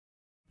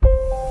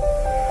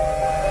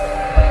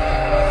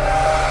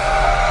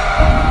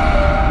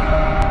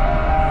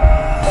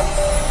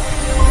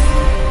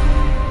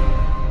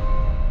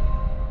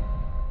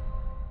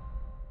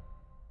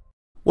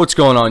What's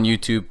going on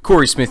YouTube?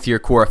 Corey Smith here,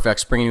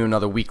 CoreFX, bringing you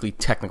another weekly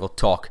technical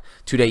talk.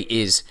 Today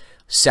is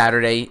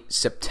Saturday,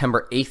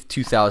 September 8th,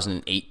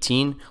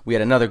 2018. We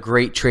had another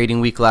great trading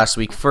week last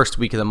week. First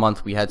week of the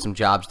month, we had some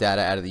jobs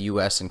data out of the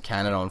US and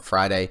Canada on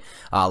Friday.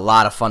 A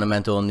lot of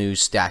fundamental news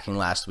stacking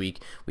last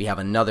week. We have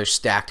another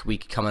stacked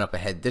week coming up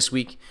ahead this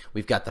week.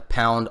 We've got the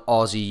pound,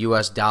 Aussie,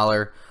 US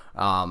dollar,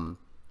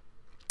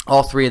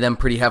 all three of them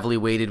pretty heavily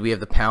weighted. We have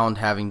the pound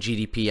having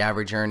GDP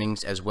average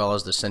earnings as well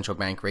as the central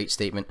bank rate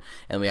statement.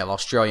 And we have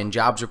Australian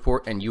jobs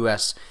report and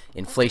U.S.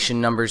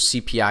 inflation numbers,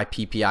 CPI,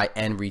 PPI,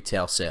 and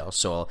retail sales.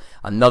 So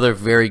another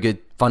very good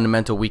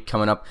fundamental week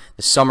coming up.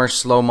 The summer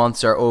slow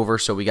months are over,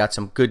 so we got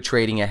some good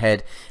trading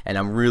ahead, and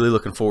I'm really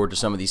looking forward to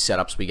some of these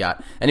setups we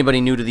got. Anybody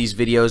new to these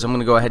videos, I'm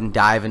going to go ahead and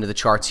dive into the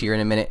charts here in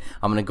a minute.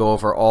 I'm going to go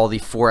over all the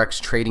Forex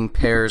trading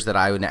pairs that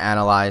I would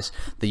analyze,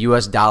 the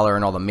US dollar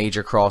and all the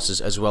major crosses,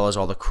 as well as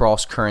all the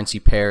cross currency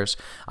pairs.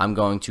 I'm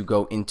going to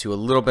go into a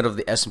little bit of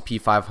the S&P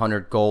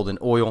 500, gold, and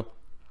oil.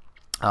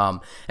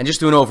 And just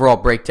do an overall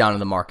breakdown of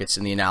the markets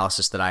and the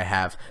analysis that I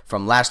have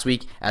from last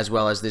week as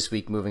well as this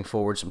week moving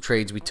forward. Some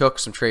trades we took,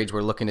 some trades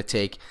we're looking to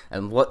take,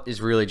 and what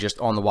is really just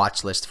on the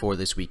watch list for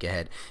this week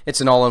ahead. It's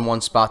an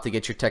all-in-one spot to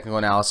get your technical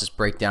analysis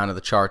breakdown of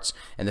the charts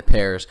and the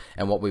pairs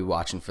and what we're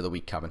watching for the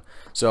week coming.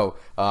 So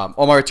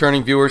all my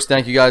returning viewers,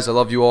 thank you guys. I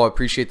love you all. I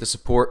appreciate the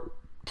support.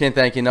 Can't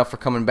thank you enough for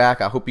coming back.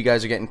 I hope you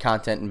guys are getting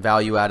content and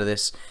value out of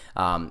this.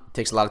 It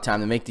takes a lot of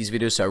time to make these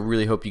videos, so I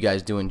really hope you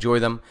guys do enjoy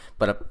them.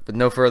 But with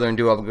no further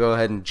ado, I'll go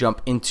ahead and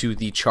jump into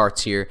the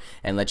charts here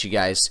and let you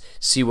guys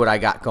see what I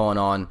got going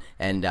on,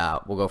 and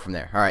we'll go from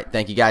there. All right,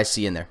 thank you guys.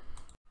 See you in there.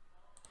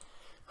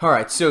 All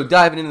right, so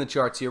diving into the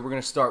charts here, we're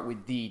going to start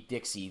with the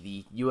Dixie,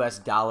 the US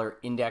dollar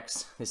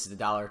index. This is the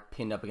dollar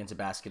pinned up against a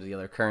basket of the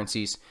other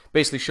currencies,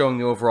 basically showing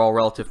the overall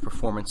relative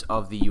performance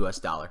of the US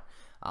dollar.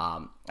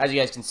 As you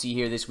guys can see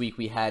here, this week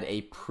we had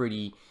a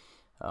pretty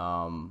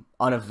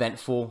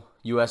uneventful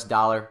US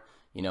dollar.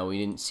 You know, we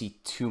didn't see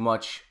too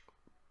much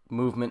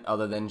movement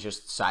other than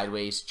just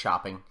sideways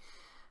chopping.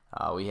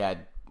 We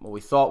had what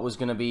we thought was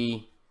going to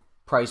be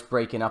price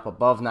breaking up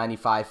above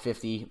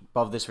 95.50,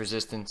 above this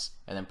resistance,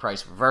 and then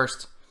price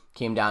reversed,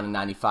 came down to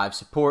 95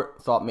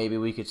 support. Thought maybe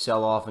we could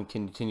sell off and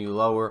continue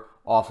lower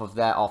off of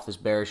that, off this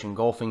bearish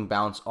engulfing,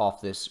 bounce off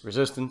this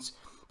resistance.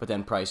 But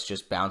then price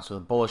just bounced with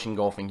a bullish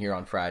engulfing here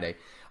on Friday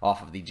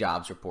off of the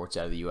jobs reports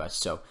out of the U.S.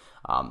 So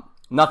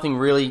nothing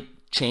really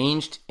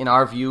changed in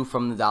our view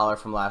from the dollar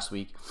from last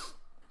week.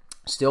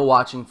 Still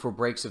watching for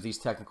breaks of these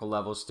technical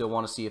levels. Still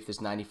want to see if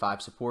this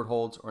 95 support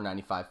holds or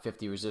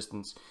 95.50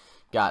 resistance.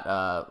 Got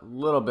a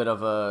little bit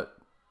of a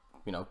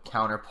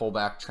counter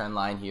pullback trend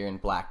line here in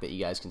black that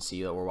you guys can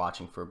see that we're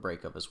watching for a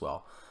break of as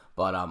well.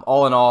 But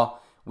all in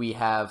all, we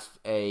have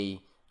a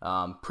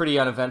pretty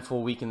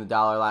uneventful week in the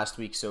dollar last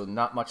week, so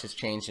not much has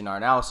changed in our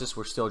analysis.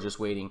 We're still just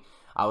waiting.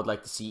 I would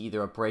like to see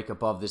either a break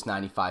above this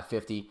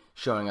 95.50,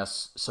 showing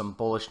us some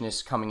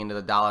bullishness coming into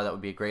the dollar. That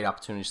would be a great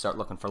opportunity to start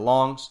looking for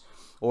longs.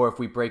 Or if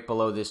we break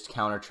below this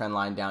counter trend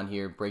line down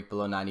here, break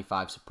below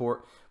 95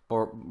 support,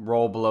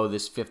 roll below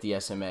this 50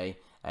 SMA,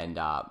 and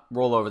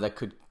roll over, that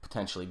could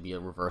potentially be a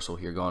reversal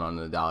here going on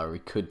in the dollar. We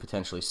could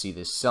potentially see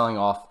this selling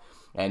off,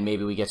 and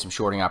maybe we get some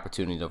shorting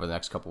opportunities over the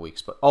next couple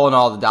weeks. But all in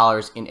all, the dollar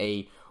is in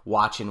a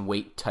watch and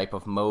wait type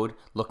of mode,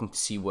 looking to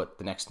see what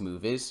the next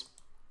move is.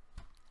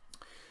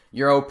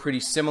 Euro, pretty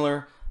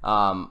similar.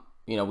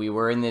 We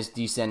were in this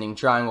descending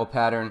triangle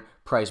pattern.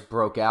 Price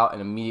broke out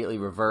and immediately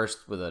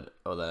reversed with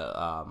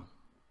a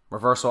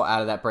reversal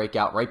out of that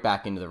breakout right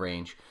back into the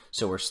range.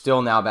 So we're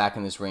still now back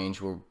in this range.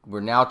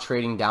 We're now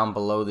trading down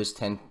below this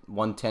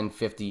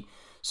 110.50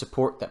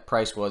 support that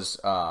price was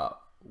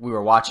we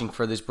were watching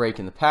for this break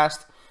in the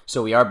past.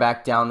 So we are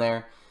back down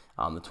there.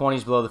 The 20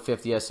 is below the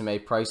 50 SMA.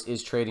 Price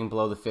is trading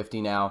below the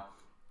 50 now.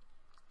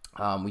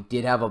 We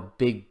did have a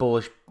big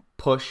bullish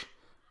push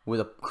with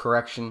a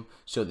correction,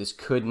 so this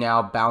could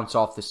now bounce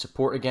off the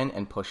support again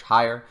and push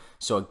higher.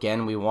 So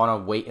again, we want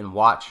to wait and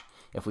watch.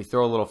 If we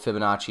throw a little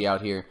Fibonacci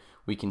out here,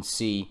 we can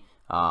see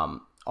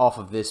off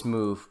of this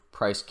move,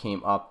 price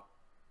came up,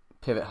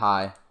 pivot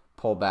high,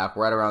 pull back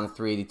right around the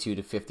 382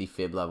 to 50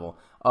 fib level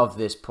of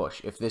this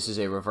push. If this is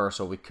a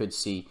reversal, we could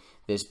see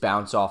this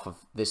bounce off of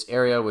this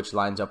area, which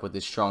lines up with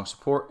this strong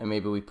support, and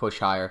maybe we push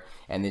higher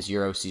and this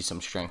euro sees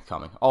some strength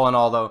coming. All in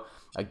all, though,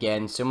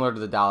 again, similar to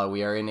the dollar,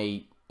 we are in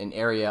an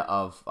area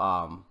of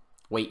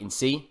wait and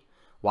see.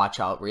 Watch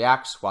how it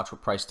reacts, watch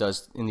what price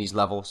does in these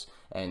levels,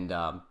 and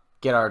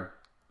get our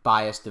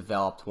bias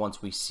developed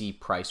once we see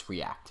price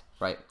react,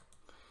 right?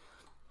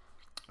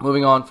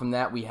 Moving on from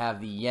that, we have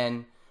the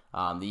yen.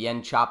 The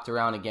yen chopped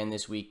around again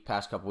this week.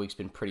 Past couple weeks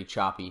been pretty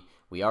choppy.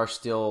 We are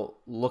still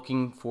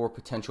looking for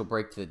potential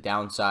break to the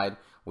downside.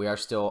 We are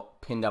still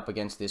pinned up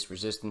against this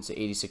resistance at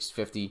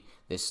 86.50.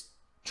 This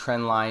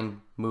trend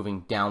line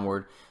moving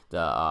downward.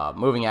 The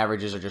moving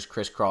averages are just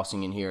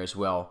crisscrossing in here as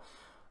well.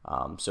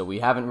 So we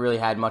haven't really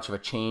had much of a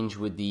change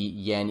with the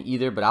yen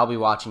either, but I'll be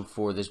watching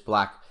for this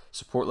black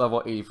support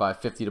level,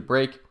 85.50 to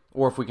break,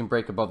 or if we can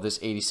break above this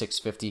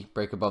 86.50,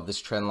 break above this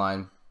trend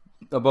line,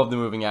 above the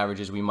moving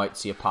averages, we might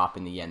see a pop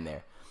in the yen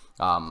there.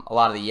 A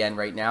lot of the yen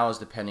right now is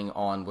depending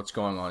on what's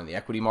going on in the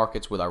equity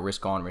markets with our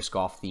risk on, risk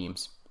off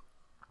themes.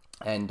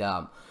 And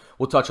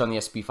we'll touch on the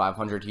S&P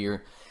 500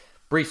 here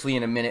briefly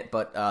in a minute,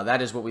 but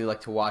that is what we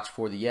like to watch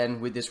for the yen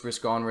with this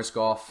risk on, risk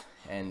off,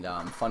 and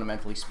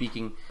fundamentally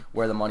speaking,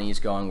 where the money is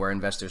going, where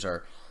investors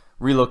are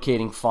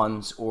relocating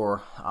funds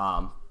or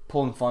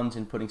pulling funds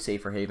and putting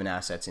safer haven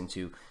assets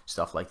into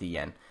stuff like the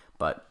yen.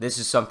 But this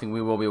is something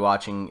we will be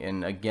watching,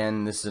 and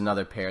again, this is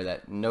another pair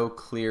that no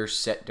clear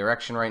set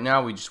direction right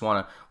now. We just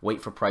want to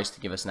wait for price to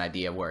give us an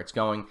idea of where it's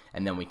going,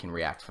 and then we can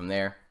react from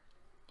there.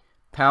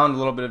 Pound, a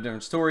little bit of a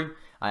different story.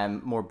 I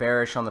am more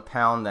bearish on the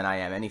pound than I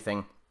am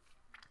anything.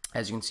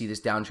 As you can see,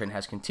 this downtrend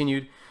has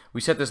continued.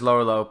 We set this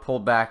lower low,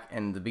 pulled back,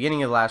 and the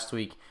beginning of last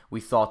week, we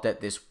thought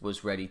that this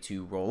was ready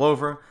to roll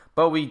over,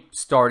 but we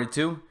started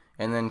to,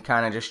 and then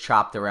kind of just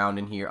chopped around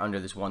in here under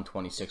this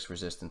 126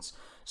 resistance.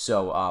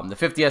 So the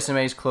 50 SMA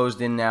is closed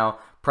in now.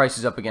 Price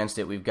is up against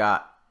it. We've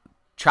got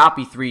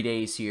choppy 3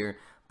 days here,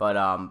 but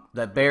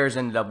the bears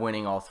ended up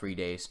winning all 3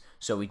 days.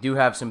 So we do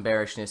have some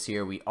bearishness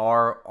here. We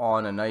are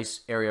on a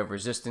nice area of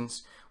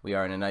resistance. We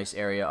are in a nice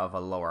area of a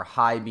lower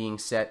high being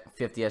set.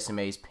 50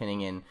 SMAs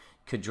pinning in.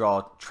 Could draw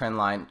a trend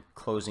line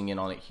closing in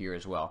on it here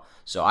as well.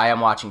 So I am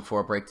watching for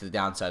a break to the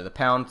downside of the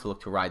pound to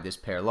look to ride this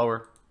pair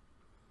lower.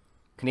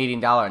 Canadian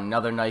dollar,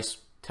 another nice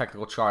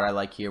technical chart I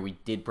like here. We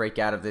did break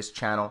out of this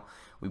channel.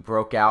 We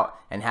broke out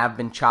and have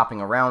been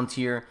chopping around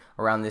here,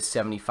 around this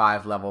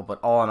 75 level.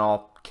 But all in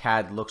all,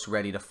 CAD looks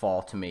ready to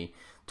fall to me.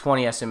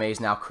 20 SMAs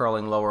now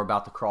curling lower,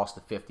 about to cross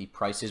the 50.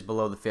 Price is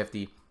below the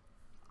 50.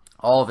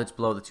 All of it's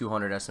below the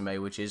 200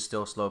 SMA, which is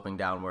still sloping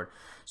downward.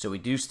 So we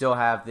do still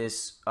have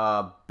this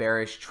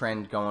bearish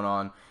trend going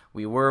on.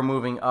 We were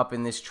moving up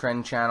in this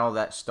trend channel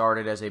that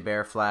started as a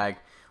bear flag.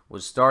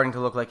 Was starting to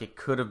look like it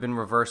could have been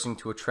reversing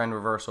to a trend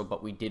reversal,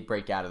 but we did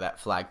break out of that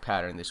flag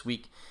pattern this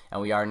week,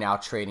 and we are now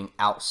trading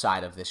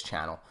outside of this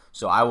channel.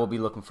 So I will be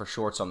looking for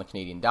shorts on the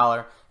Canadian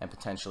dollar, and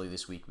potentially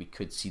this week we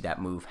could see that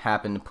move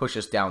happen to push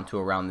us down to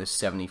around this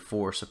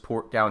 74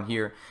 support down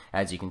here,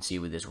 as you can see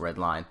with this red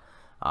line.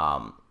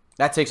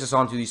 That takes us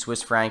on to the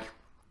Swiss franc.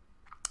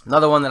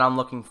 Another one that I'm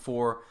looking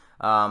for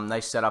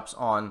nice setups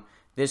on.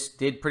 This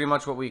did pretty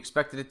much what we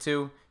expected it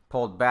to.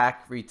 Pulled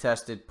back,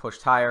 retested,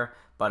 pushed higher,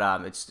 but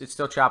it's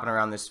still chopping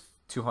around this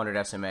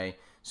 200 SMA.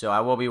 So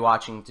I will be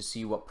watching to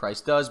see what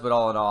price does, but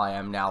all in all, I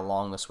am now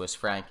long the Swiss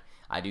franc.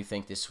 I do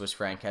think this Swiss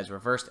franc has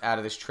reversed out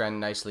of this trend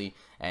nicely,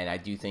 and I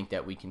do think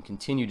that we can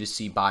continue to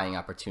see buying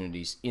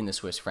opportunities in the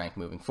Swiss franc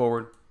moving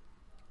forward.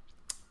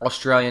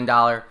 Australian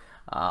dollar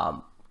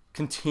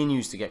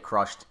continues to get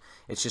crushed.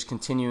 It's just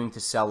continuing to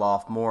sell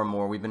off more and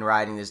more. We've been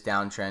riding this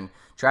downtrend,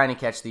 trying to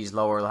catch these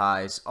lower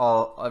highs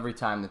every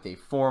time that they've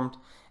formed,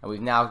 and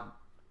we've now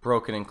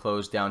broken and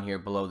closed down here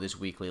below this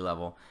weekly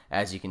level,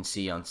 as you can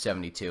see on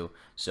 72.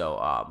 So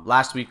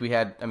last week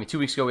 2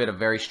 weeks ago we had a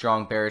very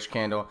strong bearish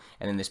candle,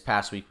 and then this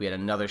past week we had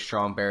another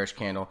strong bearish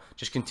candle,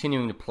 just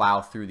continuing to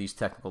plow through these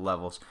technical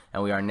levels,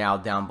 and we are now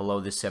down below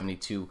this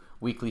 72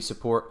 weekly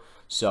support.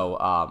 So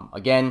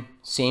again,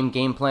 same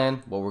game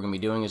plan. What we're going to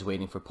be doing is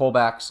waiting for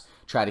pullbacks,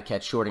 try to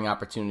catch shorting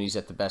opportunities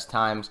at the best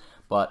times.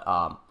 But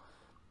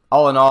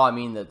all in all, I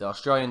mean, the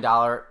Australian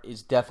dollar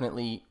is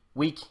definitely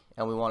weak,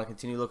 and we want to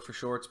continue to look for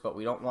shorts, but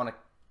we don't want to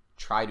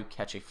try to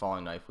catch a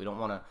falling knife. We don't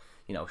want to,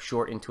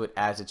 short into it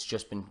as it's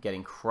just been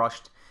getting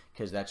crushed,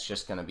 because that's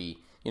just going to be,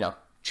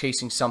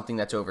 chasing something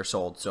that's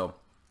oversold. So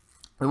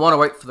we want to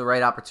wait for the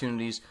right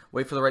opportunities,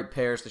 wait for the right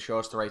pairs to show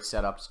us the right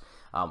setups.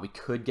 We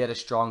could get a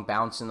strong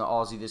bounce in the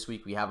Aussie this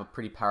week. We have a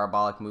pretty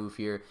parabolic move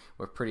here.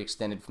 We're pretty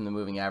extended from the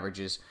moving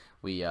averages.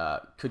 We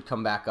could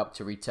come back up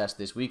to retest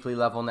this weekly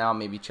level now,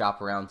 maybe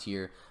chop around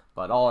here.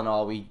 But all in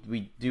all,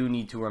 we do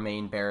need to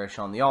remain bearish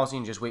on the Aussie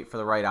and just wait for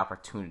the right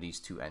opportunities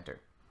to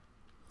enter.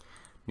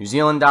 New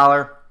Zealand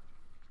dollar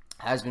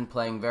has been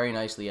playing very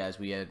nicely as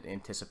we had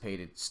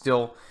anticipated.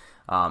 Still,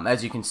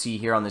 as you can see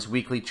here on this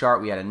weekly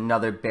chart, we had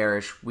another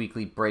bearish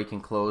weekly break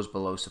and close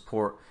below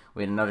support.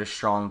 We had another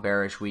strong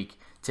bearish week.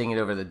 Taking it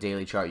over to the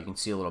daily chart, you can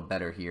see a little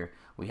better here.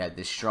 We had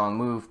this strong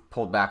move,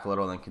 pulled back a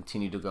little, and then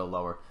continued to go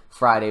lower.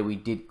 Friday, we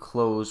did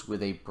close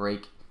with a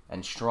break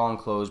and strong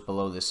close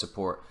below this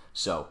support.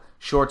 So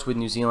shorts with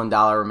New Zealand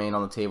dollar remain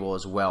on the table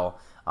as well,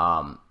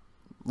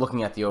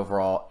 looking at the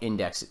overall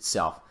index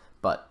itself.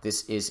 But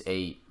this is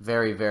a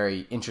very,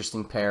 very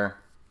interesting pair.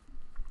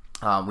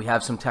 We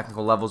have some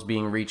technical levels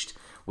being reached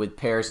with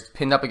pairs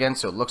pinned up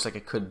against, so it looks like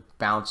it could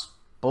bounce,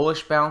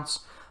 bullish bounce,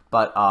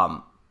 but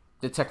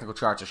the technical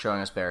charts are showing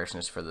us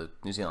bearishness for the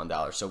New Zealand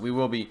dollar. So we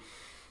will be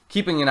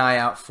keeping an eye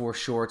out for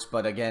shorts,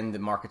 but again, the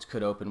markets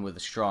could open with a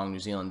strong New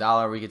Zealand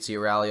dollar. We could see a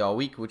rally all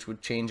week, which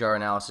would change our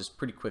analysis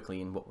pretty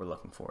quickly in what we're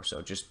looking for.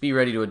 So just be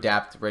ready to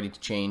adapt, ready to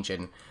change,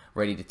 and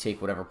ready to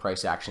take whatever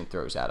price action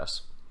throws at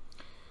us.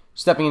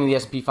 Stepping into the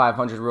S&P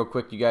 500 real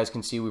quick, you guys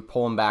can see we're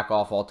pulling back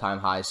off all-time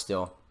highs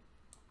still.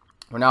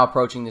 We're now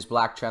approaching this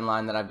black trend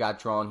line that I've got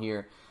drawn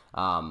here.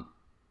 And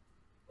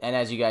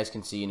as you guys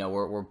can see,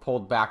 we're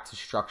pulled back to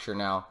structure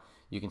now.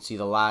 You can see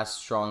the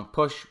last strong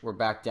push. We're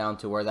back down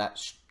to where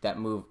that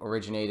move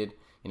originated.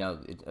 You know,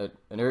 it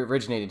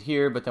originated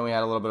here, but then we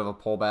had a little bit of a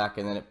pullback,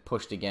 and then it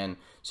pushed again.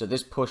 So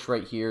this push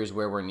right here is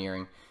where we're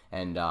nearing,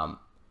 and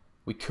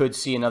we could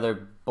see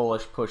another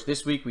bullish push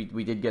this week.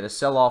 We did get a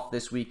sell-off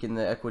this week in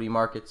the equity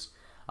markets,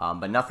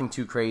 but nothing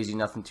too crazy,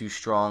 nothing too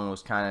strong. It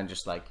was kind of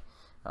just like,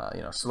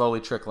 you know, slowly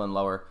trickling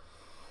lower.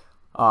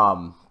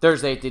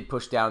 Thursday it did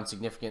push down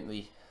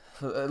significantly,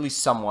 at least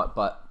somewhat,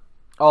 but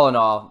all in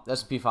all,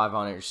 S&P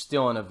 500 is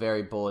still in a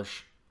very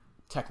bullish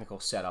technical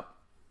setup.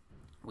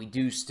 We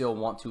do still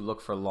want to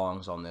look for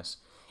longs on this.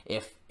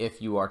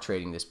 If you are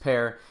trading this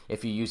pair,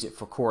 if you use it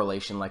for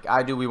correlation like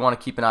I do, we want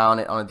to keep an eye on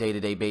it on a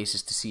day-to-day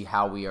basis to see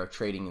how we are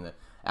trading in the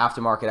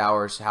aftermarket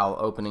hours, how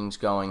opening's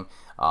going.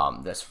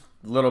 That's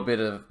a little bit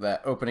of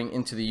that opening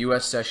into the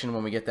U.S. session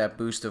when we get that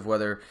boost of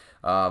whether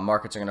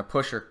markets are going to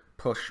push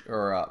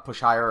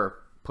higher or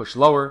push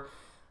lower.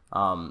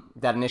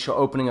 That initial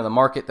opening of the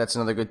market, that's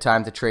another good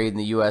time to trade in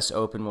the U.S.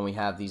 Open when we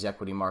have these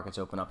equity markets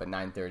open up at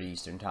 9:30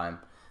 Eastern time.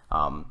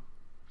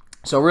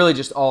 So really,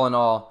 just all in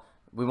all,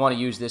 we want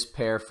to use this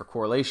pair for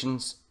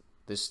correlations.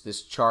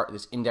 This chart,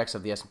 this index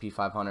of the S&P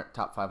 500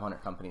 top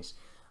 500 companies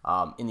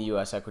in the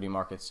U.S. equity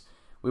markets.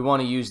 We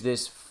want to use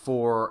this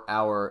for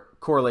our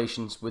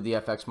correlations with the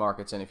FX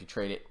markets, and if you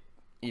trade it,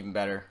 even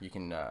better, you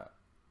can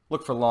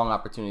look for long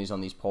opportunities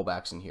on these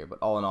pullbacks in here. But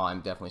all in all,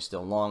 I'm definitely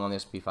still long on the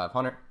S&P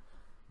 500.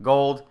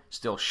 Gold,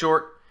 still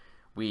short.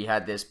 We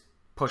had this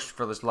push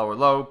for this lower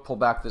low, pull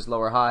back this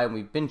lower high, and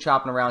we've been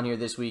chopping around here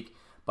this week,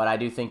 but I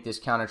do think this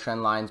counter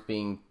trend line's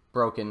being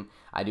broken.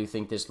 I do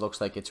think this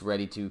looks like it's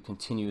ready to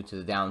continue to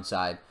the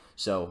downside.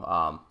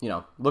 So, you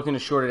know, looking to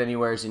short it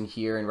anywheres in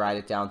here and ride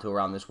it down to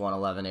around this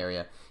 111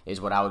 area is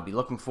what I would be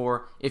looking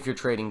for if you're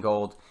trading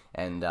gold.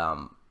 And,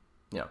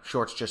 you know,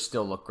 shorts just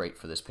still look great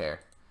for this pair.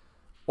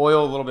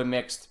 Oil, a little bit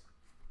mixed.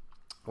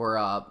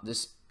 We're,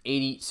 this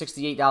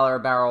 $68 a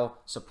barrel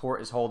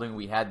support is holding.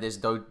 We had this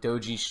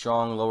doji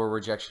strong lower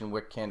rejection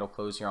wick candle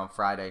close here on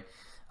Friday.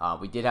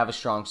 We did have a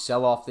strong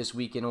sell-off this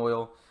week in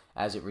oil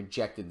as it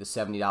rejected the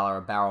 $70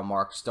 a barrel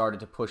mark, started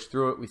to push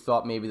through it. We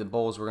thought maybe the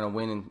bulls were going to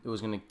win and it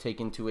was going to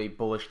take into a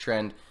bullish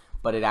trend,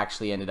 but it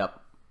actually ended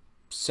up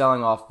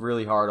selling off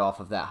really hard off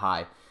of that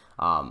high.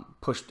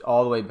 Pushed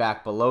all the way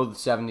back below the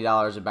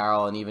 $70 a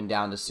barrel and even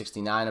down to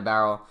 $69 a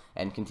barrel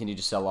and continued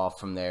to sell off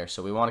from there.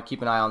 So we want to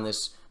keep an eye on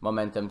this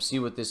momentum, see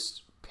what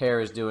this pair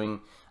is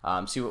doing,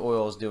 see what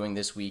oil is doing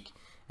this week,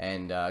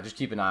 and just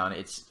keep an eye on it.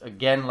 It's,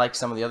 again, like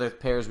some of the other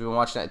pairs we've been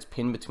watching, it's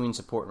pinned between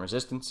support and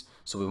resistance,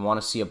 so we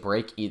want to see a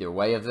break either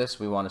way of this.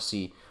 We want to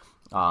see,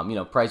 you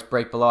know, price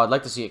break below. I'd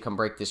like to see it come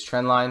break this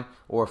trend line,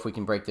 or if we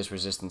can break this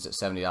resistance at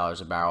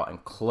 $70 a barrel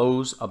and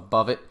close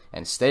above it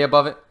and stay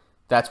above it,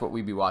 that's what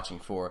we'd be watching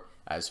for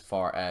as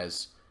far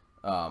as,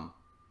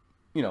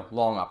 you know,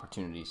 long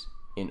opportunities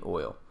in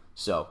oil.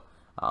 So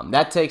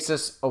that takes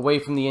us away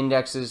from the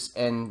indexes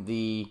and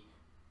the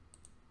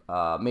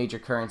major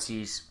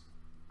currencies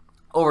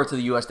over to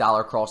the US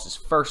dollar crosses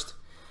first,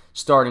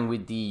 starting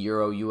with the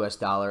Euro US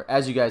dollar.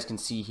 As you guys can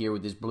see here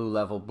with this blue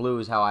level, blue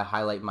is how I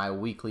highlight my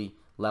weekly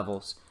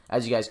levels.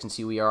 As you guys can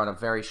see, we are on a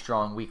very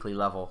strong weekly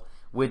level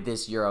with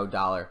this Euro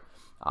dollar.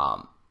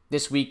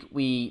 This week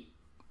we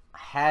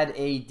had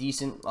a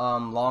decent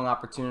long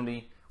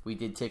opportunity. We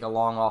did take a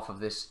long off of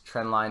this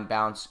trend line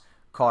bounce,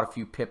 caught a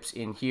few pips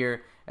in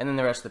here, and then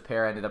the rest of the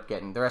pair ended up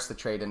getting, the rest of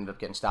the trade ended up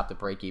getting stopped at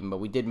break even, but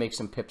we did make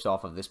some pips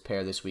off of this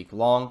pair this week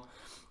long.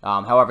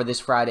 However,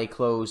 this Friday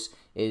close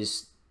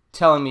is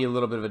telling me a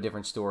little bit of a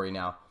different story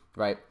now,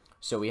 right?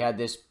 So we had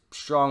this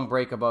strong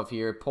break above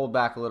here, pulled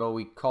back a little.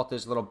 We caught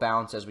this little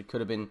bounce as we could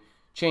have been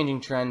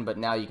changing trend, but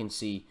now you can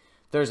see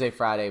Thursday,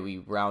 Friday, we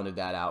rounded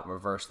that out,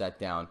 reversed that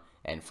down,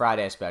 and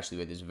Friday especially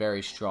with this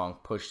very strong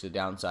push to the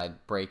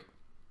downside break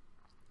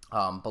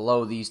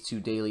below these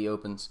two daily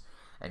opens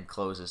and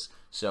closes.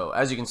 So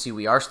as you can see,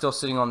 we are still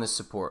sitting on this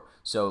support.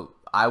 So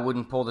I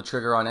wouldn't pull the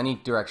trigger on any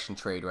direction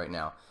trade right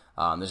now.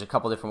 There's a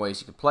couple different ways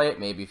you could play it.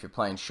 Maybe if you're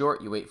playing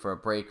short, you wait for a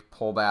break,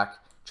 pull back,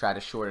 try to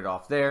short it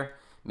off there.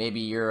 Maybe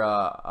you're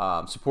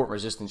a support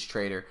resistance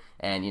trader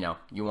and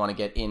you want to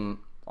get in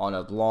on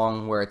a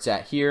long where it's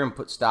at here and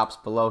put stops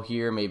below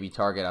here, maybe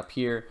target up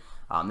here.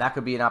 That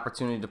could be an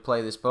opportunity to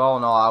play this, but all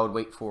in all, I would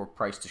wait for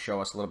price to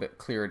show us a little bit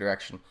clearer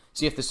direction.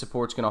 See if the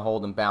support's going to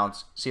hold and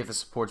bounce. See if the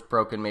support's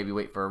broken, maybe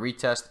wait for a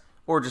retest,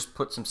 or just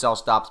put some sell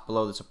stops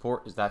below the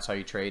support, because that's how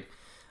you trade.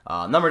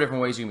 A number of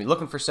different ways you can be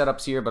looking for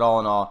setups here, but all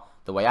in all,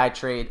 the way I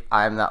trade,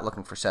 I'm not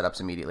looking for setups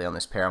immediately on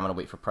this pair. I'm going to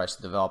wait for price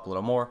to develop a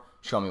little more,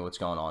 show me what's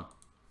going on.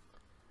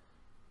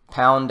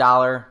 Pound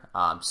dollar,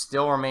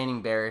 still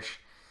remaining bearish.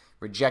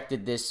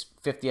 Rejected this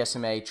 50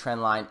 SMA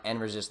trend line and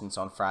resistance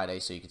on Friday,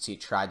 so you can see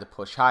it tried to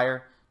push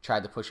higher,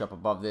 tried to push up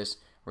above this,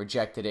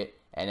 rejected it,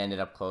 and ended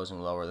up closing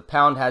lower. The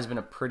pound has been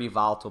a pretty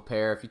volatile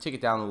pair. If you take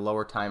it down to the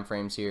lower time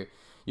frames here,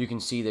 you can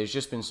see there's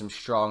just been some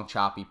strong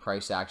choppy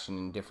price action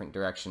in different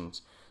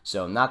directions.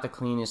 So not the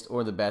cleanest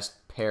or the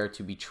best pair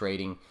to be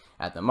trading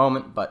at the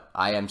moment, but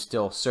I am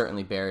still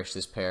certainly bearish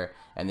this pair,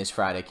 and this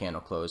Friday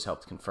candle close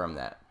helped confirm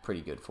that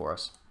pretty good for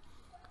us.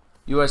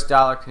 US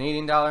dollar,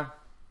 Canadian dollar.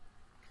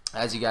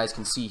 As you guys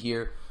can see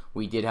here,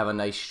 we did have a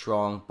nice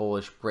strong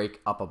bullish break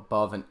up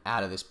above and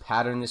out of this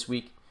pattern this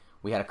week.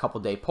 We had a couple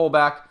day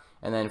pullback,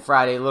 and then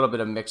Friday a little bit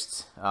of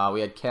mixed.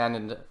 We had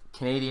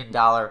Canadian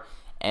dollar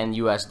and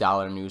US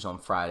dollar news on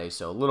Friday,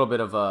 so a little bit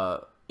of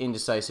a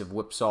indecisive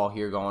whipsaw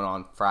here going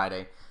on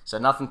Friday. So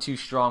nothing too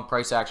strong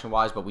price action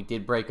wise, but we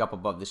did break up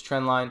above this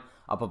trend line,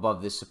 up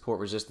above this support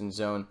resistance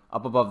zone,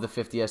 up above the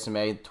 50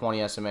 SMA,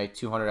 20 SMA,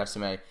 200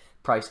 SMA.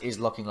 Price is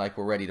looking like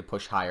we're ready to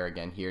push higher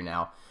again here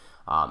now.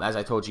 As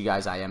I told you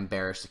guys, I am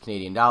bearish the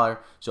Canadian dollar,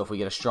 so if we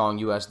get a strong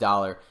US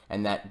dollar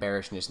and that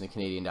bearishness in the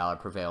Canadian dollar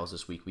prevails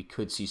this week, we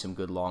could see some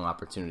good long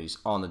opportunities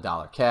on the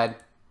dollar CAD.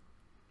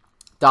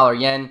 Dollar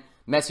yen,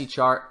 messy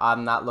chart.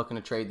 I'm not looking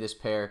to trade this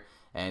pair,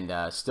 and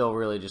still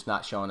really just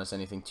not showing us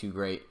anything too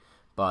great.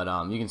 But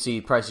you can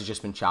see price has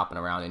just been chopping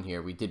around in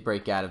here. We did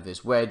break out of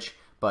this wedge,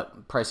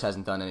 but price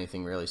hasn't done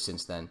anything really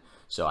since then.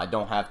 So I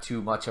don't have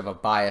too much of a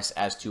bias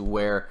as to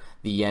where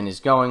the yen is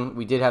going.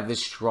 We did have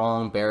this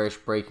strong bearish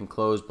break and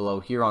close below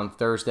here on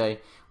Thursday,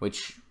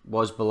 which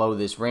was below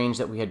this range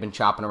that we had been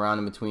chopping around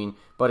in between,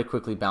 but it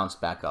quickly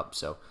bounced back up.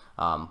 So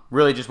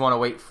really just want to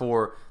wait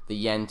for the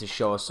yen to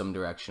show us some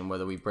direction,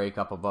 whether we break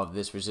up above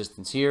this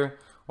resistance here,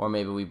 or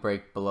maybe we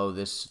break below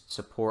this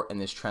support and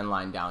this trend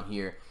line down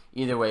here.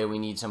 Either way, we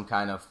need some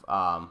kind of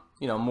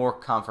more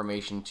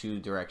confirmation to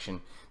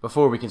direction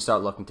before we can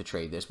start looking to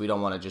trade this. We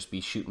don't want to just be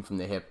shooting from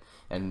the hip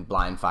and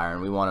blind fire,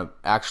 and we want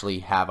to actually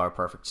have our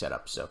perfect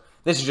setup. So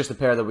this is just a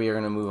pair that we are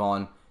going to move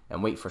on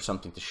and wait for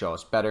something to show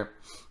us better.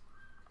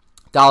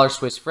 Dollar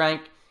Swiss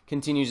franc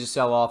continues to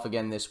sell off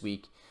again this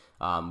week.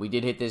 We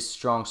did hit this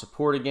strong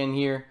support again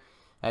here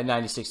at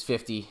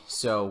 96.50,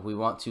 so we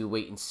want to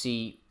wait and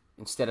see.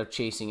 Instead of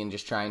chasing and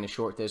just trying to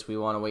short this, we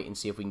want to wait and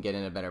see if we can get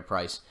in a better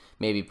price.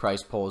 Maybe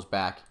price pulls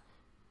back,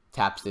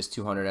 taps this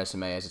 200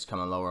 SMA as it's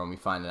coming lower, and we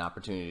find an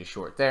opportunity to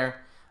short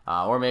there.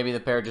 Or maybe the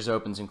pair just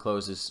opens and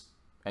closes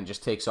and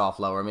just takes off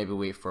lower. Maybe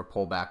wait for a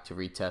pullback to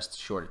retest,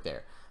 short it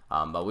there.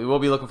 But we will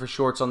be looking for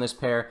shorts on this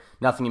pair.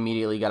 Nothing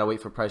immediately. Got to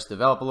wait for price to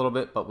develop a little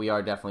bit, but we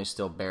are definitely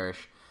still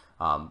bearish.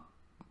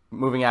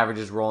 Moving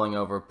averages rolling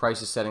over.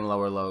 Price is setting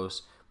lower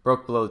lows.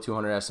 Broke below the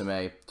 200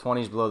 SMA.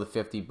 20s below the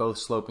 50, both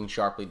sloping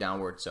sharply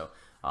downward. So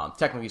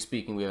technically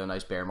speaking, we have a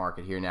nice bear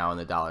market here now in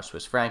the dollar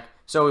Swiss franc.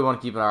 So we want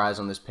to keep our eyes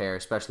on this pair,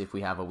 especially if we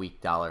have a weak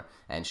dollar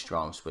and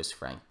strong Swiss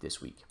franc this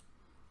week.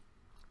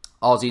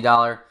 Aussie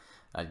dollar.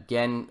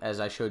 Again, as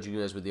I showed you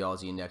guys with the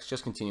Aussie index,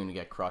 just continuing to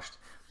get crushed.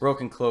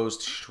 Broke and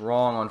closed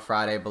strong on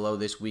Friday below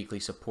this weekly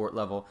support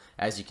level,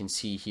 as you can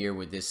see here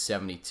with this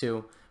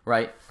 72,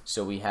 right?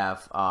 So we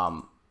have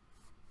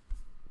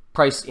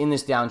price in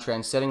this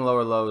downtrend, setting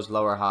lower lows,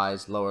 lower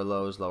highs, lower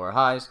lows, lower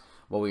highs.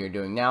 What we are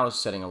doing now is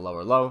setting a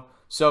lower low.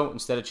 So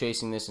instead of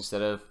chasing this,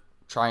 instead of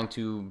trying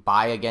to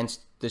buy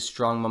against this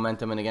strong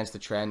momentum and against the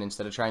trend,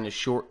 instead of trying to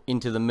short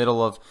into the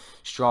middle of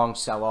strong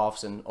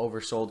sell-offs and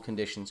oversold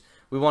conditions,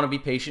 we want to be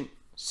patient,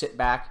 sit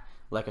back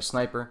like a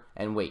sniper,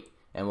 and wait.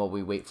 And what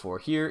we wait for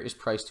here is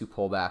price to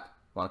pull back.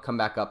 We want to come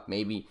back up.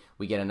 Maybe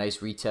we get a nice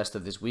retest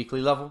of this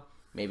weekly level.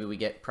 Maybe we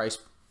get price,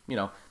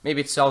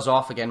 maybe it sells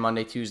off again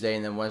Monday, Tuesday,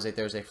 and then Wednesday,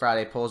 Thursday,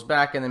 Friday pulls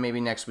back, and then maybe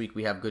next week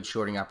we have good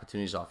shorting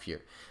opportunities off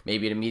here.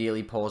 Maybe it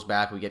immediately pulls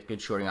back. We get good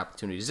shorting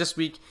opportunities this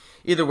week.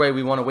 Either way,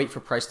 we want to wait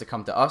for price to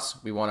come to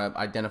us. We want to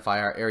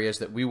identify our areas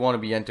that we want to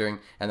be entering,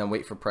 and then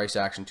wait for price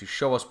action to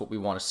show us what we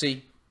want to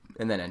see,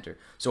 and then enter.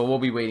 So what we'll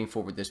be waiting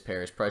for with this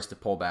pair is price to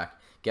pull back,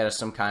 get us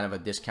some kind of a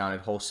discounted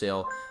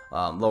wholesale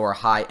lower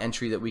high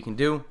entry that we can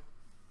do,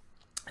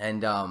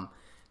 and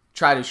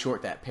try to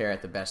short that pair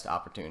at the best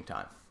opportune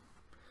time.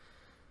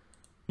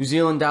 New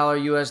Zealand dollar,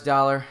 US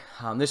dollar.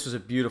 This was a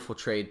beautiful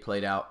trade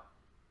played out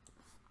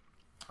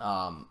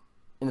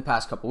in the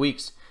past couple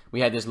weeks. We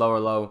had this lower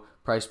low,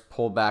 price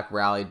pulled back,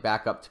 rallied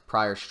back up to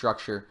prior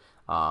structure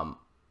on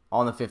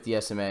the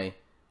 50 SMA,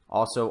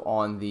 also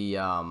on the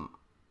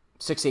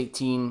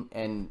 618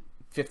 and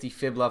 50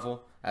 fib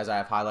level, as I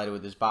have highlighted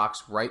with this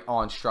box, right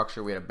on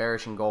structure. We had a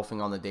bearish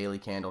engulfing on the daily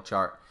candle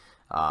chart.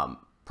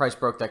 Price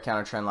broke that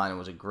counter trend line and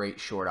was a great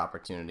short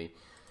opportunity.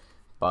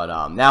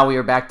 But now we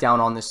are back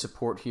down on this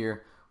support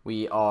here.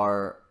 We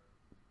are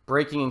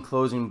breaking and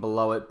closing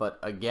below it, but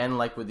again,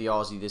 like with the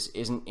Aussie, this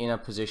isn't in a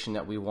position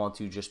that we want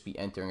to just be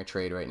entering a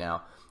trade right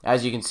now.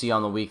 As you can see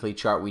on the weekly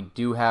chart, we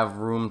do have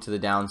room to the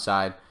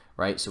downside,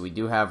 right? So we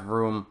do have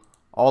room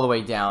all the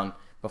way down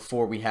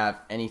before we have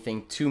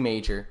anything too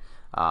major.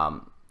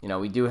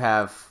 We do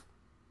have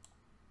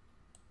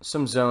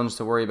some zones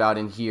to worry about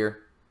in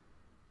here,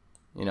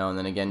 and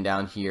then again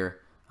down here.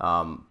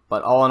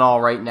 But all in all,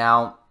 right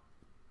now,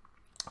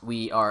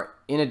 we are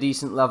in a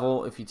decent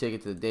level. If you take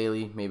it to the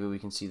daily, maybe we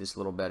can see this a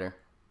little better.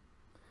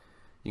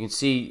 You can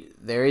see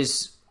there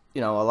is, a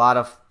lot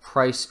of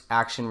price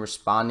action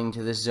responding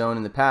to this zone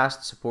in the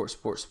past. Support,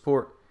 support,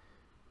 support.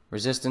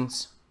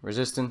 Resistance,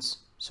 resistance,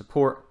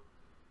 support.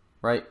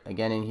 Right?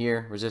 Again in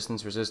here,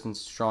 resistance, resistance,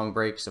 strong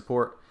break,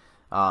 support.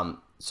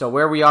 So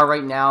where we are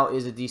right now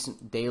is a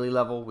decent daily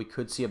level. We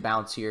could see a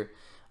bounce here.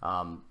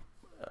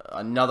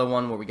 another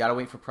one where we got to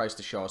wait for price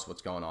to show us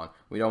what's going on.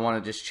 We don't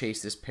want to just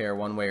chase this pair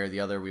one way or the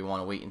other. We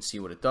want to wait and see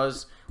what it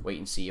does, wait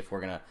and see if we're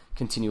going to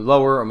continue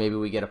lower, or maybe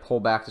we get a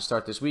pullback to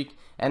start this week.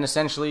 And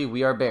essentially,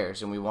 we are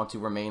bears, and we want to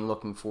remain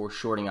looking for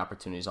shorting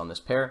opportunities on this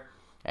pair.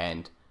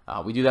 And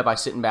we do that by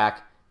sitting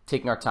back,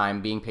 taking our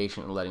time, being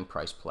patient, and letting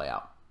price play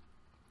out.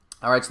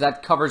 All right, so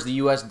that covers the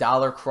US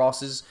dollar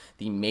crosses,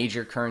 the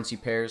major currency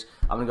pairs.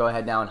 I'm going to go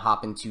ahead now and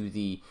hop into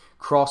the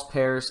cross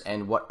pairs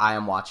and what I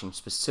am watching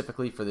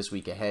specifically for this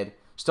week ahead,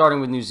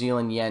 starting with New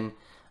Zealand yen.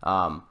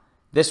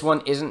 This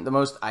one isn't the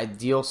most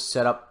ideal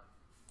setup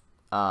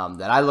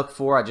that I look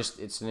for.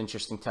 It's an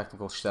interesting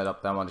technical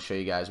setup that I want to show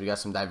you guys. We got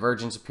some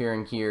divergence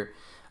appearing here.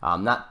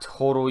 Not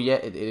total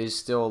yet. It is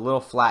still a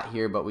little flat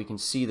here, but we can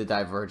see the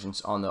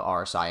divergence on the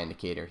RSI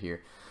indicator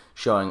here,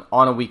 showing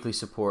on a weekly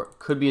support.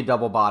 Could be a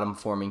double bottom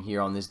forming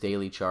here on this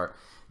daily chart.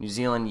 New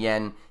Zealand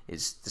yen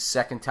is the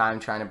second time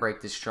trying to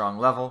break this strong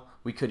level.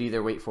 We could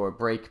either wait for a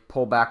break,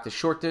 pull back to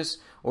short this,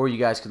 or you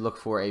guys could look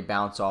for a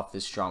bounce off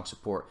this strong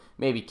support.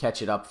 Maybe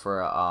catch it up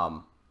for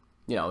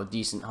a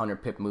decent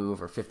 100 pip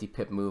move or 50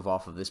 pip move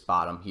off of this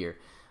bottom here.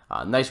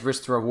 Nice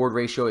risk to reward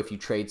ratio if you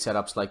trade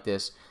setups like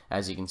this.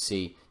 As you can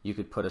see, you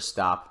could put a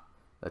stop.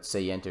 Let's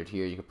say you entered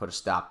here. You could put a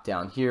stop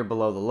down here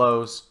below the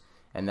lows,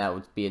 and that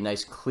would be a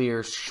nice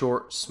clear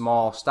short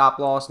small stop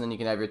loss, and then you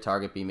can have your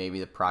target be maybe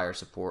the prior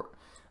support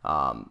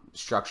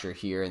structure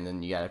here, and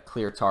then you got a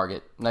clear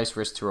target. Nice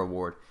risk to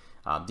reward.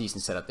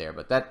 Decent setup there,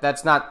 but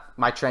that's not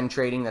my trend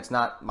trading. That's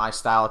not my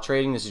style of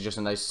trading. This is just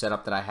a nice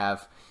setup that I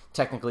have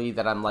technically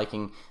that I'm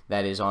liking,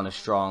 that is on a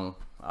strong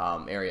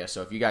area.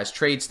 So if you guys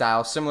trade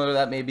style similar to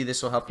that, maybe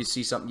this will help you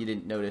see something you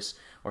didn't notice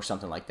or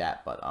something like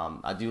that. But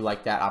I do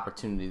like that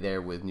opportunity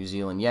there with New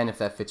Zealand yen if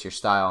that fits your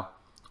style.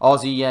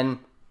 Aussie yen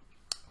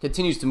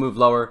continues to move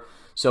lower.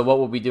 So what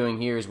we'll be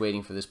doing here is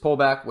waiting for this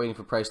pullback, waiting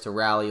for price to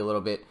rally a little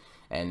bit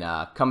and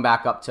come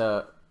back up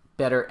to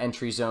better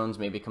entry zones.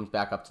 Maybe it comes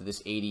back up to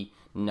this 80.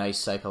 Nice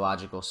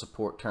psychological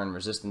support turn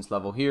resistance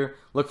level here.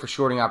 Look for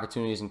shorting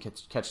opportunities and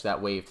catch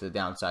that wave to the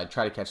downside.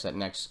 Try to catch that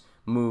next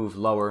move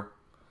lower.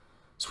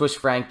 Swiss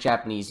franc,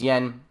 Japanese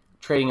yen,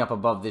 trading up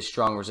above this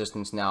strong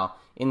resistance now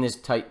in this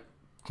tight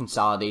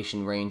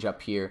consolidation range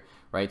up here,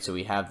 right? So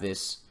we have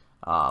this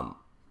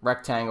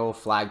rectangle,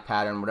 flag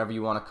pattern, whatever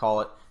you want to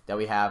call it, that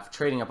we have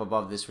trading up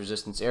above this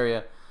resistance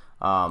area.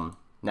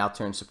 Now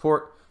turn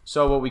support.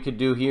 So what we could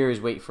do here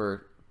is wait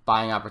for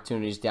buying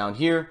opportunities down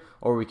here,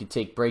 or we could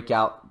take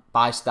breakout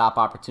buy stop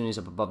opportunities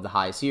up above the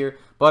highs here.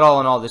 But all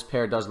in all, this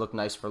pair does look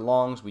nice for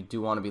longs. We do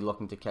want to be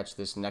looking to catch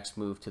this next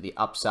move to the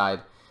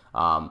upside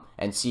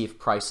and see if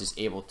price is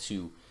able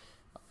to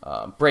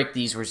break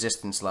these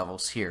resistance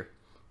levels here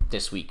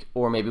this week.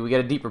 Or maybe we get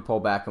a deeper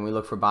pullback and we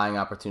look for buying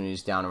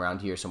opportunities down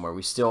around here somewhere.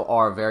 We still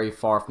are very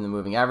far from the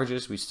moving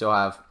averages. We still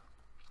have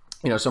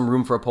some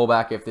room for a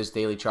pullback if this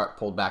daily chart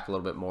pulled back a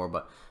little bit more,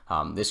 but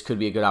this could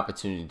be a good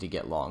opportunity to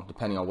get long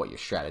depending on what your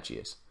strategy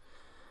is.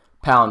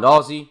 Pound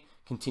Aussie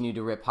continue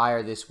to rip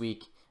higher this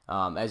week.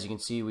 As you can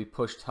see, we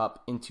pushed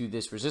up into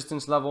this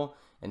resistance level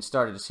and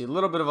started to see a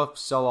little bit of a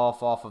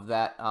sell-off off of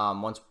that.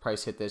 Once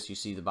price hit this, you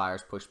see the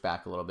buyers push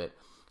back a little bit.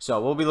 So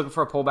we'll be looking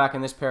for a pullback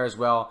in this pair as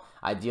well.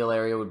 Ideal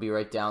area would be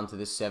right down to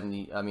this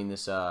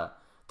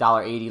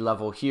 $1.80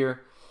 level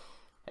here,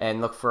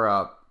 and look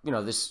for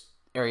this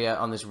area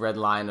on this red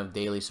line of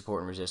daily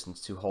support and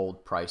resistance to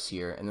hold price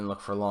here, and then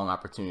look for long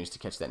opportunities to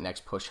catch that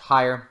next push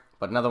higher.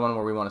 But another one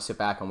where we want to sit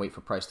back and wait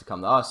for price to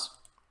come to us.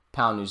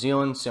 Pound New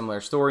Zealand,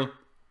 similar story.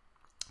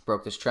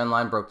 Broke this trend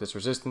line, broke this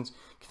resistance,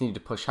 continued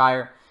to push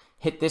higher.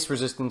 Hit this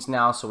resistance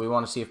now, so we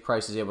want to see if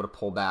price is able to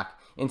pull back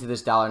into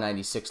this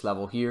 $1.96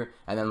 level here,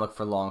 and then look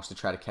for longs to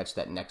try to catch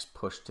that next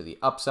push to the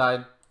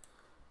upside.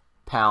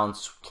 Pound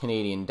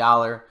Canadian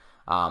dollar.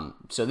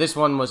 So this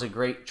one was a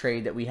great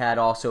trade that we had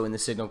also in the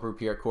signal group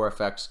here at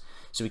CoreFX.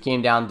 So we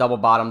came down, double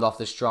bottomed off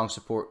this strong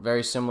support,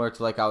 very similar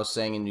to like I was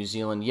saying in New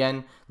Zealand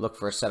yen. Look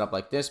for a setup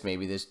like this.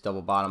 Maybe this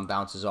double bottom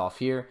bounces off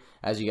here.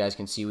 As you guys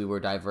can see, we were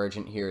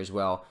divergent here as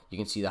well. You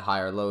can see the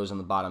higher lows on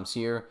the bottoms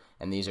here,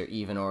 and these are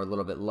even or a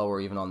little bit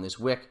lower even on this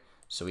wick.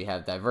 So we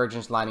have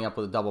divergence lining up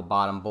with a double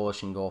bottom,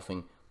 bullish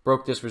engulfing.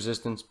 Broke this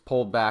resistance,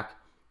 pulled back,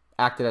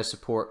 acted as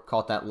support,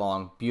 caught that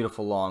long,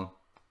 beautiful long,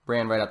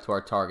 ran right up to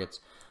our targets.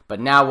 But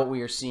now what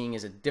we are seeing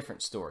is a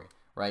different story,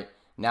 right?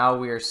 Now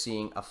we are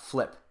seeing a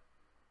flip.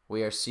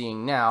 We are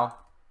seeing now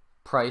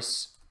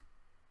price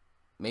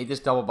made this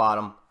double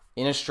bottom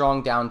in a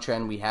strong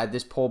downtrend. We had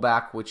this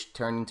pullback, which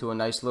turned into a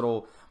nice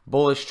little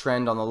bullish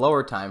trend on the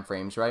lower time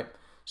frames, right?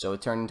 So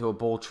it turned into a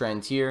bull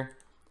trend here,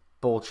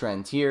 bull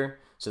trend here.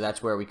 So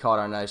that's where we caught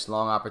our nice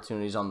long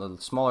opportunities on the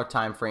smaller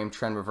time frame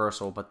trend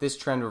reversal. But this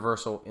trend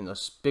reversal in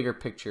the bigger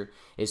picture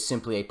is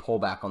simply a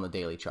pullback on the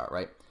daily chart,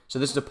 right? So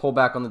this is a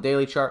pullback on the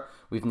daily chart.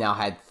 We've now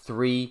had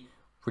 3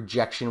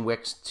 rejection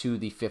wicks to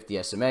the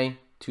 50 SMA,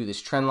 to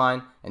this trend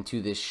line, and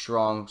to this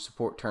strong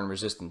support turn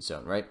resistance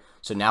zone, right?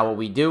 So now what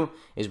we do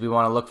is we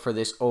want to look for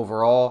this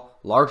overall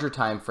larger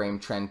time frame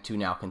trend to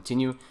now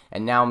continue,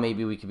 and now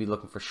maybe we could be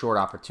looking for short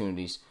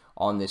opportunities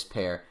on this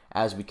pair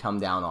as we come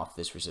down off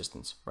this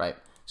resistance, right?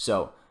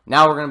 So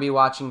now we're going to be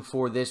watching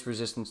for this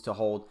resistance to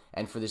hold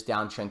and for this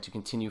downtrend to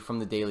continue from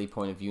the daily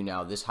point of view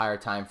now, this higher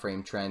time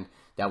frame trend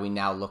that we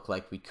now look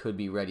like we could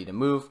be ready to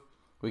move.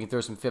 We can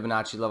throw some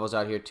Fibonacci levels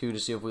out here too to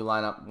see if we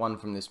line up one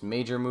from this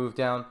major move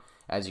down.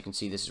 As you can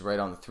see, this is right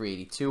on the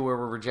 382 where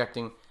we're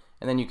rejecting.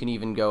 And then you can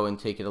even go and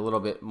take it a little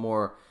bit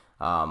more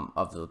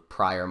of the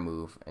prior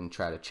move and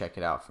try to check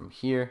it out from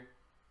here.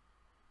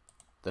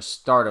 The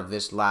start of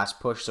this last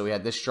push. So we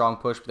had this strong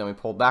push, but then we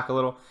pulled back a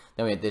little.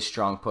 Then we had this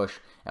strong push,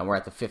 and we're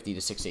at the 50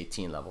 to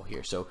 618 level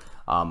here. So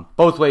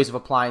both ways of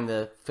applying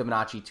the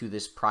Fibonacci to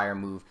this prior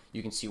move,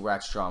 you can see we're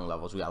at strong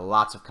levels. We got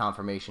lots of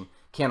confirmation,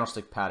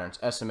 candlestick patterns,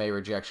 SMA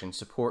rejection,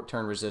 support,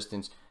 turn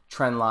resistance,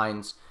 trend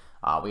lines.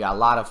 We got a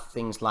lot of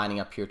things lining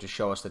up here to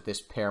show us that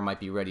this pair might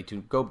be ready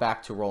to go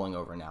back to rolling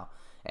over now.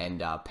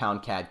 And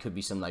pound CAD could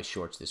be some nice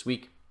shorts this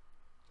week.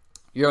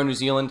 Euro New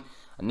Zealand,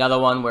 another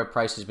one where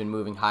price has been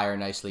moving higher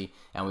nicely,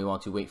 and we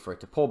want to wait for it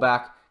to pull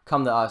back,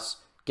 come to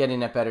us, get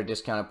in at better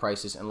discounted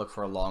prices, and look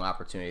for a long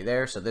opportunity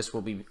there. So this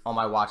will be on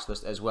my watch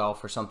list as well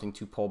for something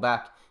to pull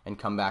back and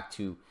come back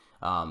to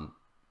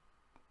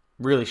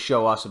really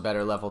show us a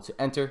better level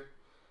to enter.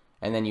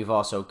 And then you've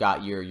also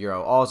got your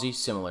Euro Aussie,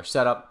 similar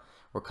setup.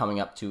 We're coming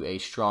up to a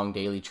strong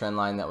daily trend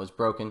line that was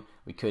broken.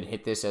 We could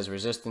hit this as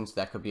resistance.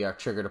 That could be our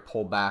trigger to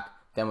pull back.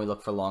 Then we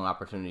look for long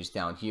opportunities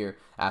down here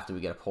after we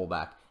get a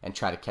pullback and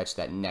try to catch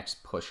that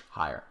next push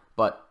higher.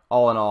 But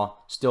all in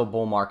all, still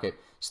bull market,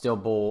 still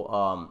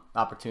bull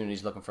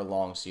opportunities, looking for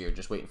longs here,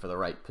 just waiting for the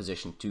right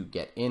position to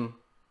get in.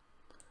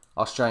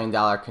 Australian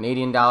dollar,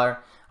 Canadian dollar,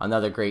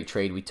 another great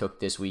trade we took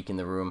this week in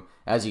the room.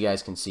 As you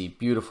guys can see,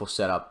 beautiful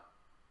setup,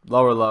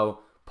 lower low,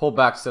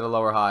 pullbacks to the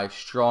lower high,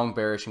 strong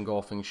bearish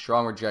engulfing,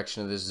 strong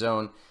rejection of this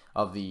zone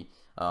of the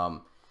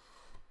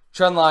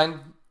trend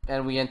line.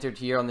 And we entered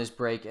here on this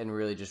break and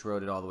really just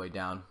rode it all the way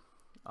down.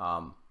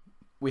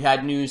 We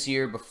had news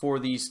here before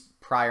these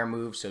prior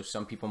moves, so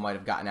some people might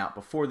have gotten out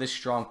before this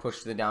strong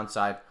push to the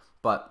downside.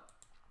 But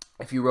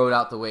if you rode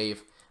out the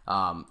wave,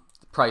 the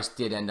price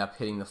did end up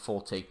hitting the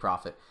full take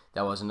profit.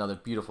 That was another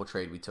beautiful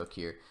trade we took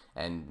here.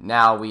 And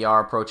now we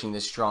are approaching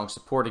this strong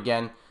support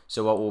again.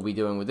 So what we'll be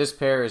doing with this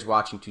pair is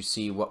watching to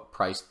see what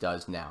price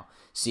does now.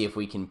 See if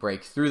we can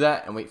break through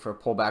that and wait for a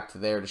pullback to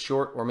there to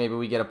short, or maybe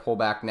we get a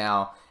pullback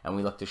now and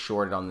we look to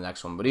short it on the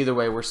next one. But either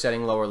way, we're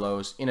setting lower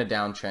lows in a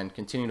downtrend,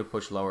 continue to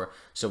push lower.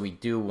 So we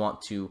do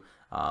want to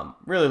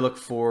really look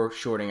for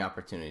shorting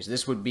opportunities.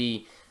 This would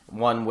be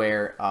one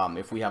where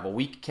if we have a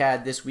weak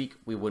CAD this week,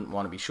 we wouldn't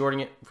want to be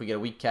shorting it. If we get a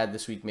weak CAD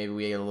this week, maybe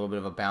we get a little bit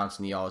of a bounce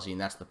in the Aussie, and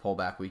that's the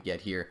pullback we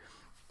get here.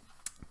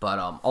 But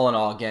all in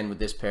all, again, with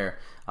this pair,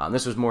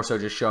 this was more so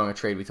just showing a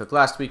trade we took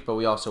last week, but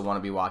we also want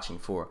to be watching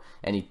for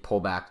any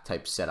pullback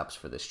type setups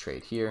for this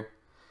trade here.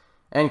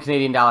 And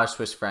Canadian dollar,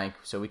 Swiss franc.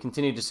 So we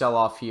continue to sell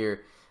off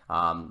here,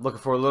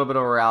 looking for a little bit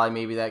of a rally.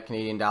 Maybe that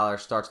Canadian dollar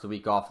starts the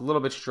week off a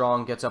little bit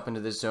strong, gets up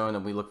into this zone,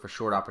 and we look for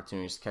short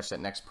opportunities to catch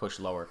that next push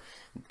lower,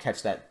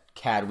 catch that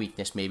CAD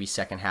weakness maybe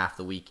second half of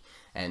the week,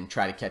 and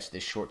try to catch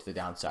this short to the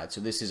downside.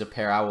 So this is a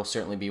pair I will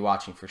certainly be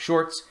watching for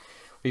shorts.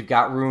 We've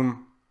got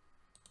room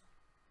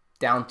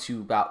down to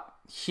about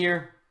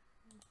here.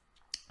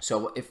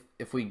 So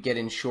if we get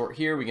in short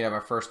here, we can have our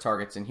first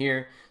targets in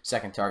here,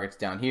 second targets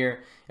down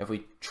here. If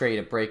we trade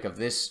a break of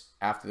this,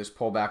 after this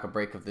pullback, a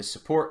break of this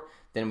support,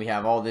 then we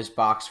have all this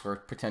box for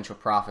potential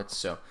profits.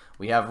 So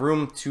we have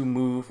room to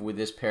move with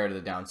this pair to the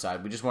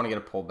downside. We just want to get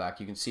a pullback.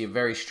 You can see a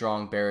very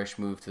strong bearish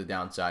move to the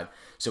downside.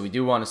 So we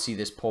do want to see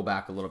this pull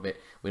back a little bit.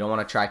 We don't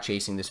want to try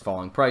chasing this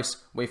falling price,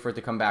 wait for it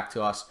to come back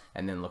to us,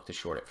 and then look to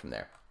short it from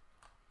there.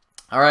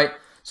 All right.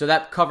 So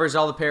that covers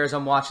all the pairs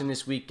I'm watching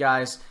this week,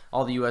 guys.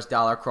 All the US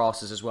dollar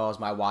crosses as well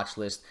as my watch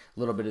list. A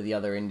little bit of the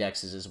other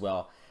indexes as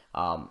well.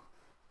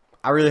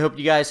 I really hope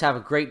you guys have a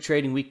great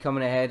trading week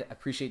coming ahead. I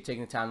appreciate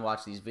taking the time to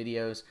watch these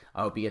videos.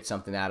 I hope you get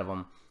something out of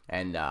them.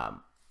 And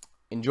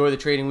enjoy the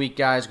trading week,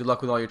 guys. Good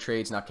luck with all your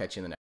trades, and I'll catch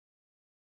you in the next.